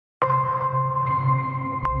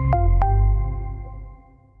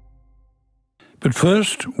But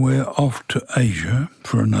first, we're off to Asia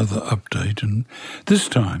for another update, and this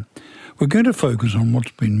time we're going to focus on what's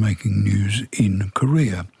been making news in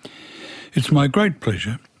Korea. It's my great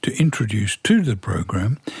pleasure to introduce to the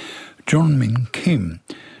program Jong-min Kim.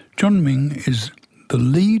 Jong-min is the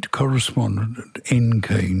lead correspondent at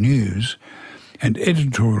NK News and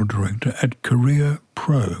editorial director at Korea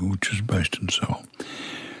Pro, which is based in Seoul.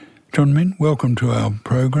 Jong-min, welcome to our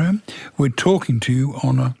program. We're talking to you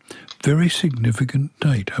on a very significant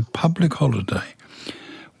date, a public holiday.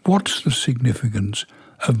 What's the significance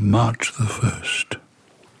of March the 1st?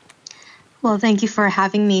 Well, thank you for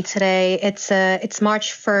having me today. It's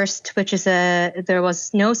March 1st, which is there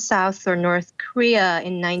was no South or North Korea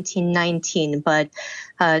in 1919, but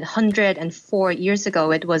 104 years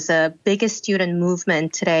ago, it was a biggest student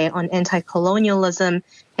movement today on anti-colonialism,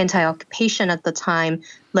 anti-occupation at the time,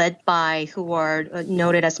 led by who are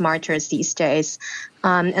noted as martyrs these days.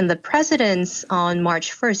 And the presidents on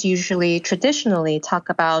March 1st usually traditionally talk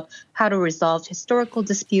about how to resolve historical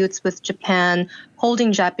disputes with Japan,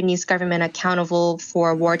 holding Japanese government accountable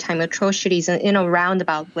for wartime atrocities in a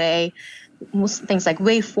roundabout way. Things like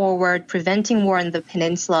way forward, preventing war in the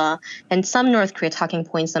peninsula, and some North Korea talking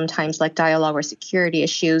points sometimes like dialogue or security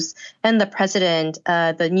issues. And the president,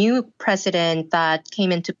 the new president that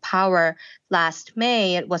came into power last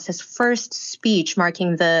May, it was his first speech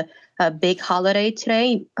marking the big holiday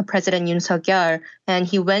today, President Yoon Suk-yeol, and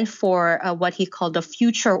he went for what he called a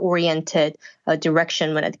future-oriented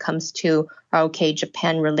direction when it comes to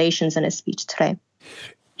ROK-Japan relations in his speech today.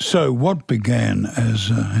 So what began as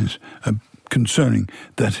concerning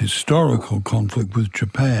that historical conflict with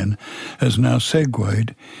Japan has now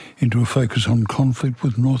segued into a focus on conflict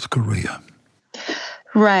with North Korea.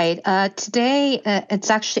 Right. Today,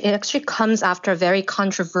 it actually comes after a very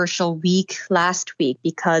controversial week last week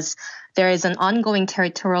because there is an ongoing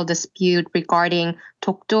territorial dispute regarding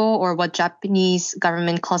Dokdo, or what Japanese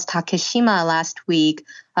government calls Takeshima last week,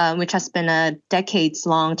 which has been a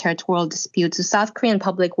decades-long territorial dispute. The South Korean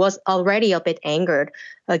public was already a bit angered,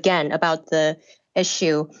 again, about the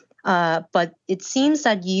issue. But it seems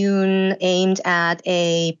that Yoon aimed at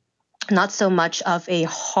not so much of a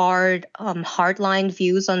hardline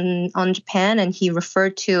views on Japan, and he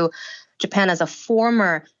referred to Japan as a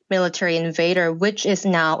former military invader, which is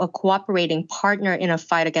now a cooperating partner in a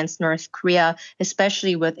fight against North Korea,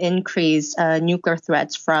 especially with increased nuclear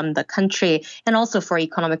threats from the country, and also for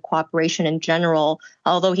economic cooperation in general.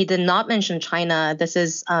 Although he did not mention China, this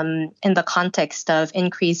is in the context of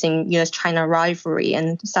increasing U.S.-China rivalry,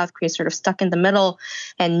 and South Korea is sort of stuck in the middle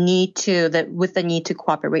and with the need to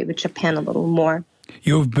cooperate with Japan a little more.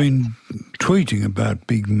 You've been tweeting about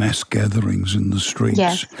big mass gatherings in the streets.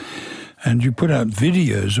 Yes. And you put out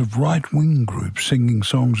videos of right-wing groups singing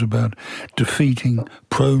songs about defeating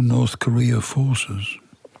pro-North Korea forces.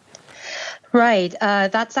 Right.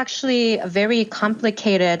 That's actually a very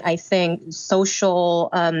complicated, I think,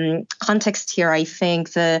 social context here. I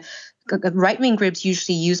think the right-wing groups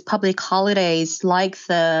usually use public holidays like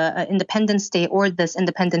the Independence Day or this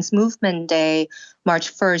Independence Movement Day,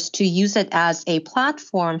 March 1st, to use it as a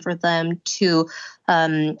platform for them to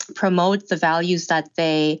promote the values that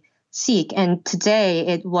they seek. And today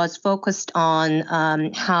it was focused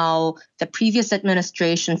on how the previous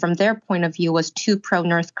administration, from their point of view, was too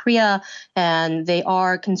pro-North Korea, and they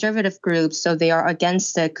are conservative groups, so they are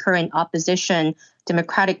against the current opposition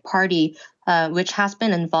Democratic Party, which has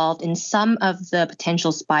been involved in some of the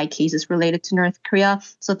potential spy cases related to North Korea.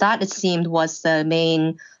 So that, it seemed, was the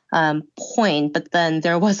main point. But then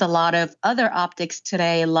there was a lot of other optics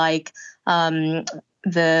today, like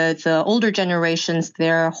the older generations,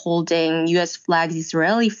 they're holding U.S. flags,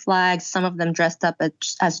 Israeli flags, some of them dressed up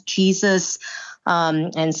as Jesus,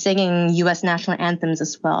 and singing U.S. national anthems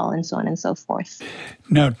as well, and so on and so forth.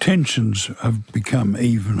 Now, tensions have become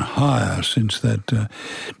even higher since that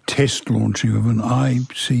test launching of an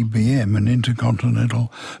ICBM, an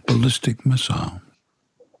intercontinental ballistic missile.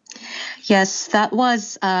 Yes, that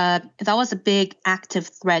was a big active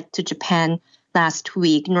threat to Japan last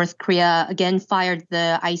week. North Korea again fired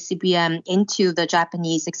the ICBM into the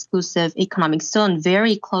Japanese exclusive economic zone,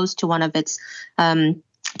 very close to one of its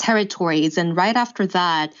territories. And right after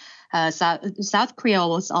that, South Korea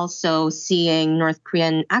was also seeing North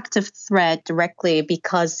Korean active threat directly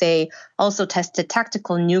because they also tested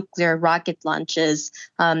tactical nuclear rocket launches,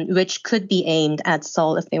 which could be aimed at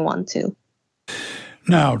Seoul if they want to.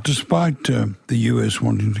 Now, despite the US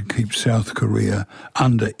wanting to keep South Korea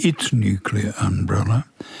under its nuclear umbrella,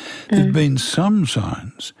 there have been some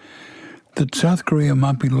signs that South Korea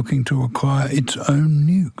might be looking to acquire its own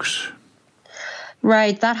nukes.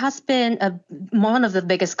 Right. That has been one of the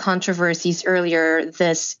biggest controversies earlier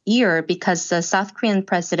this year because the South Korean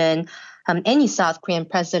president, any South Korean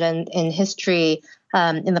president in history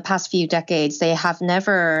in the past few decades, they have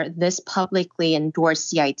never this publicly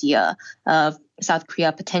endorsed the idea of South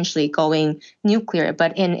Korea potentially going nuclear.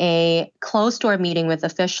 But in a closed-door meeting with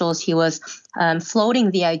officials, he was floating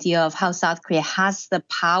the idea of how South Korea has the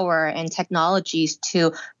power and technologies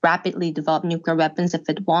to rapidly develop nuclear weapons if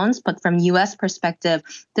it wants. But from U.S. perspective,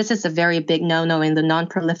 this is a very big no-no in the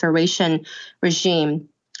non-proliferation regime.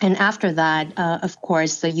 And after that, of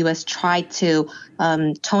course, the U.S. tried to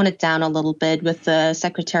tone it down a little bit with the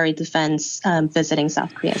Secretary of Defense visiting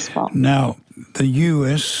South Korea as well. Now, the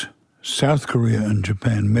U.S., South Korea and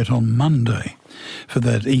Japan met on Monday for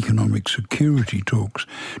that economic security talks.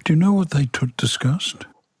 Do you know what they discussed?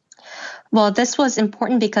 Well, this was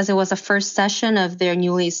important because it was a first session of their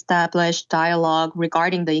newly established dialogue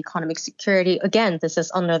regarding the economic security. Again, this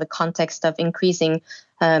is under the context of increasing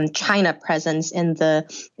China presence in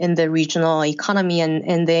the regional economy,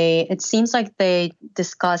 and it seems like they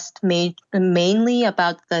discussed mainly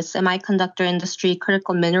about the semiconductor industry,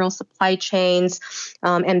 critical mineral supply chains,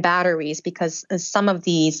 and batteries, because some of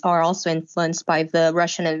these are also influenced by the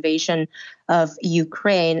Russian invasion of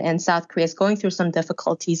Ukraine, and South Korea is going through some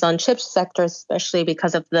difficulties on chip sectors, especially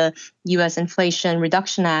because of the U.S. Inflation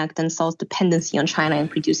Reduction Act and Seoul's dependency on China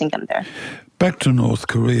and producing them there. Back to North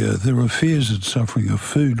Korea, there are fears it's suffering a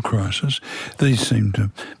food crisis. These seem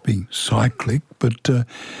to be cyclic, but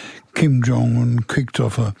Kim Jong-un kicked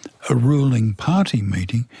off a ruling party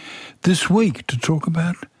meeting this week to talk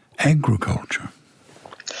about agriculture.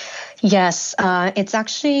 Yes, it's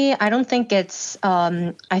actually, I think it's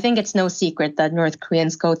no secret that North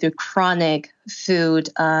Koreans go through chronic food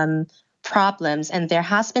problems. And there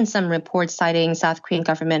has been some reports citing South Korean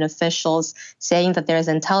government officials saying that there's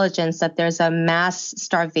intelligence that there's a mass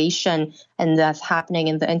starvation and that's happening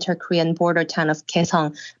in the inter-Korean border town of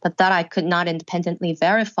Kaesong. But that I could not independently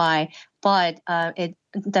verify. But it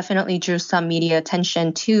definitely drew some media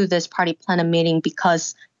attention to this party plenum meeting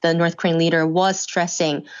because the North Korean leader was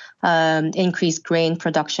stressing increased grain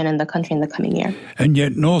production in the country in the coming year. And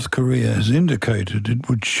yet North Korea has indicated it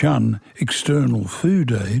would shun external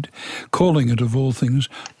food aid, calling it, of all things,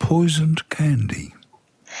 poisoned candy.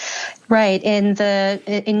 Right.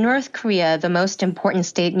 In North Korea, the most important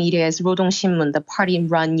state media is Rodong Sinmun, the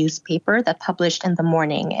party-run newspaper that published in the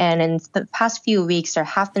morning. And in the past few weeks, there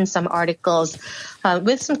have been some articles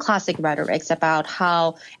with some classic rhetorics about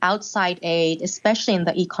how outside aid, especially in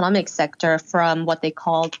the economic sector, from what they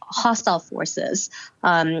called hostile forces,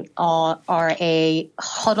 are a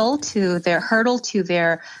hurdle to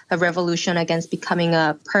their revolution against becoming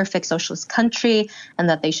a perfect socialist country, and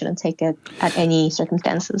that they shouldn't take it at any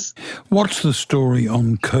circumstances. What's the story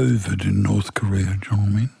on COVID in North Korea,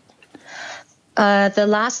 Jong-min? The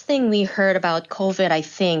last thing we heard about COVID, I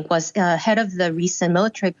think, was ahead of the recent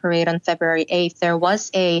military parade on February 8th. There was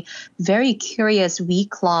a very curious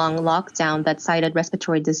week-long lockdown that cited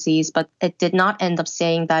respiratory disease, but it did not end up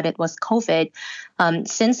saying that it was COVID.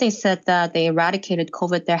 Since they said that they eradicated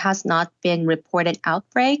COVID, there has not been reported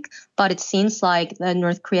outbreak, but it seems like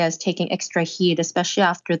North Korea is taking extra heed, especially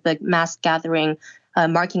after the mass gathering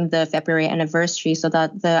marking the February anniversary, so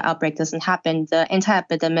that the outbreak doesn't happen. The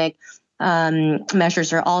anti-epidemic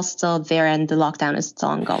measures are all still there and the lockdown is still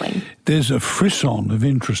ongoing. There's a frisson of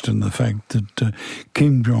interest in the fact that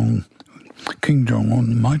Kim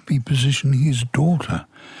Jong-un might be positioning his daughter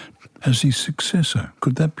as his successor.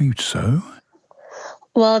 Could that be so?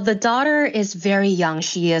 Well, the daughter is very young.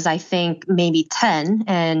 She is, I think, maybe 10,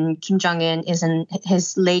 and Kim Jong-un is in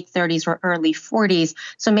his late 30s or early 40s.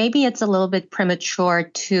 So maybe it's a little bit premature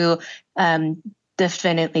to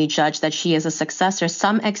definitely judge that she is a successor.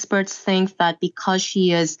 Some experts think that because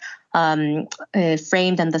she is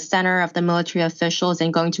framed in the center of the military officials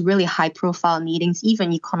and going to really high-profile meetings,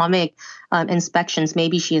 even economic inspections,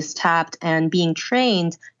 maybe she is tapped and being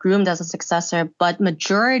trained, groomed as a successor. But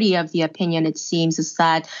majority of the opinion, it seems, is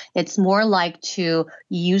that it's more like to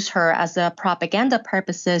use her as a propaganda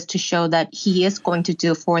purposes to show that he is going to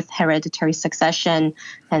do fourth hereditary succession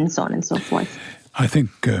and so on and so forth. I think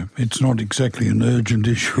it's not exactly an urgent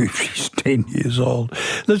issue if she's 10 years old.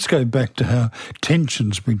 Let's go back to how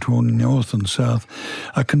tensions between North and South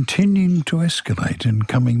are continuing to escalate in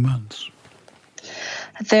coming months.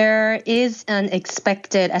 There is an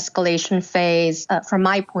expected escalation phase from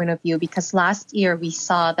my point of view, because last year we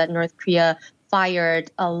saw that North Korea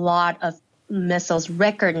fired a lot of missiles,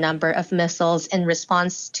 record number of missiles in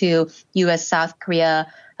response to U.S.-South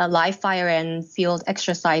Korea live fire and field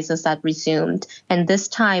exercises that resumed. And this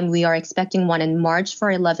time we are expecting one in March for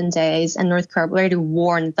 11 days. And North Korea already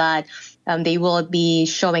warned that they will be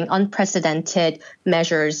showing unprecedented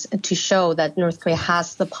measures to show that North Korea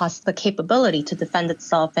has the capability to defend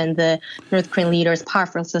itself. And the North Korean leader's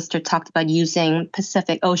powerful sister talked about using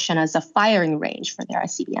Pacific Ocean as a firing range for their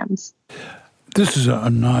ICBMs. This is a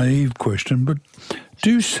naive question, but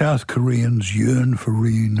do South Koreans yearn for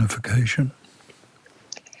reunification?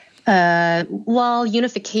 Well,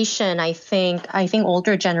 unification, I think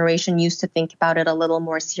older generation used to think about it a little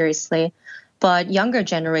more seriously. But younger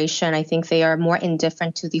generation, I think they are more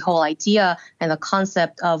indifferent to the whole idea and the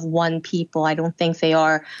concept of one people. I don't think they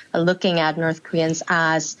are looking at North Koreans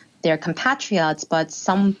as their compatriots, but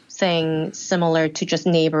something similar to just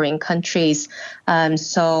neighboring countries. And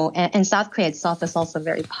South Korea itself is also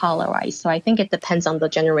very polarized. So I think it depends on the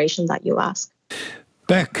generation that you ask.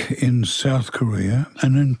 Back in South Korea,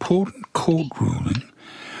 an important court ruling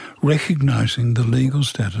recognizing the legal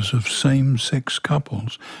status of same-sex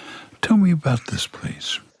couples. Tell me about this,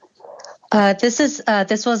 please.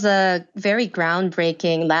 This was a very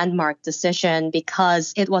groundbreaking landmark decision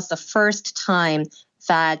because it was the first time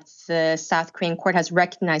that the South Korean court has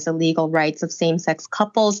recognized the legal rights of same-sex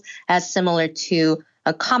couples as similar to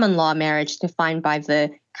a common law marriage defined by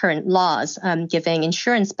the current laws, giving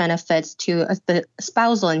insurance benefits to the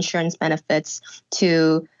spousal insurance benefits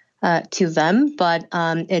to them, but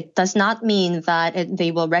it does not mean that they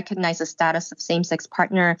will recognize the status of same-sex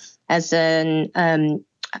partner as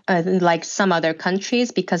like some other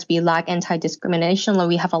countries because we lack anti-discrimination law.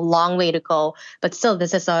 We have a long way to go, but still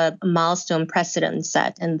this is a milestone precedent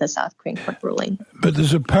set in the South Korean court ruling. But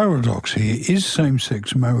there's a paradox here. Is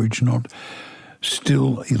same-sex marriage not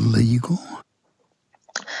still illegal?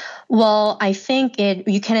 Well, I think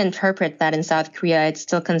you can interpret that in South Korea it's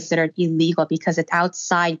still considered illegal because it's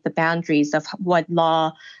outside the boundaries of what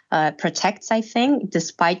law protects, I think,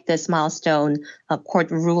 despite this milestone court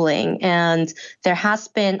ruling. And there has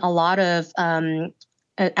been a lot of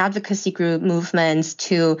advocacy group movements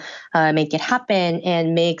to make it happen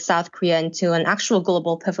and make South Korea into an actual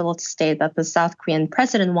global pivotal state that the South Korean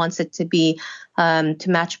president wants it to be, to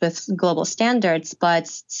match with global standards. But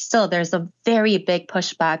still, there's a very big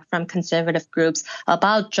pushback from conservative groups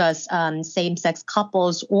about just same-sex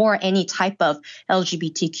couples or any type of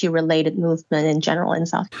LGBTQ-related movement in general in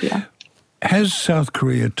South Korea. Has South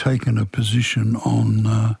Korea taken a position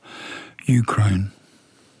on Ukraine?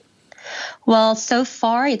 Well, so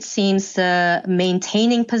far, it seems the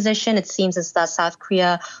maintaining position, it seems as that South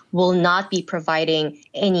Korea will not be providing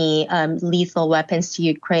any lethal weapons to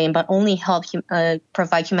Ukraine, but only help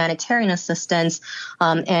provide humanitarian assistance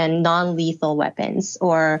and non-lethal weapons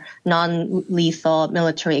or non-lethal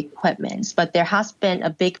military equipment. But there has been a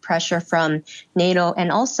big pressure from NATO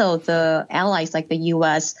and also the allies like the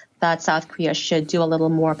U.S. that South Korea should do a little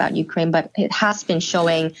more about Ukraine, but it has been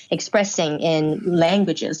expressing in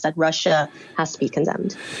languages that Russia has to be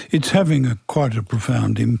condemned. It's having quite a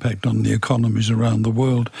profound impact on the economies around the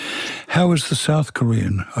world. How is the South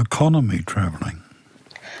Korean economy traveling?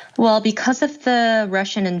 Well, because of the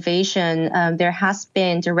Russian invasion, there has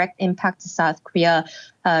been direct impact to South Korea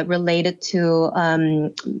related to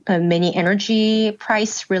many energy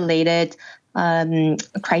price-related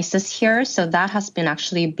crisis here. So that has been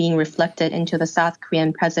actually being reflected into the South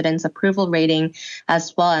Korean president's approval rating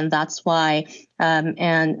as well. And that's why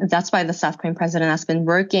the South Korean president has been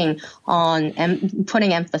working on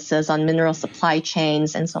putting emphasis on mineral supply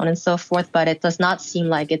chains and so on and so forth. But it does not seem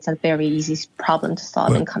like it's a very easy problem to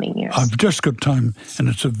solve in coming years. I've just got time, and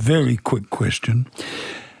it's a very quick question.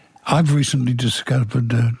 I've recently discovered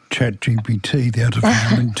ChatGPT, the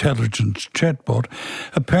artificial intelligence chatbot.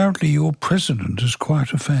 Apparently your president is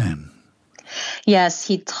quite a fan. Yes,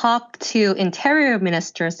 he talked to interior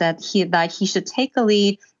ministers that he should take a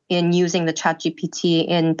lead in using the ChatGPT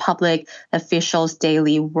in public officials'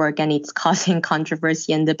 daily work, and it's causing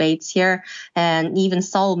controversy and debates here. And even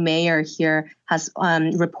Seoul mayor here has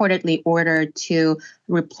reportedly ordered to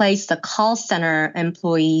replace the call center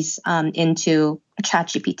employees into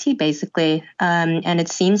ChatGPT, basically. And it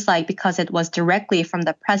seems like because it was directly from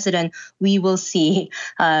the president, we will see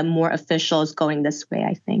more officials going this way,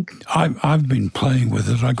 I think. I've been playing with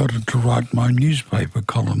it. I got it to write my newspaper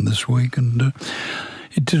column this week, and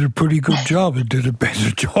it did a pretty good job. It did a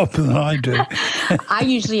better job than I do. I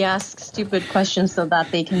usually ask stupid questions so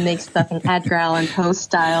that they can make stuff in Edgar and Poe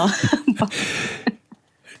style.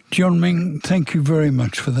 Jeonming, thank you very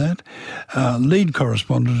much for that. Lead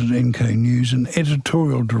correspondent at NK News and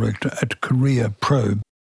editorial director at Korea Probe.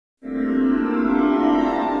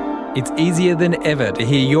 it's easier than ever to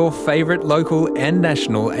hear your favourite local and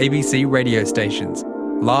national ABC radio stations,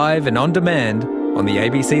 live and on demand on the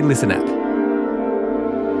ABC Listen app.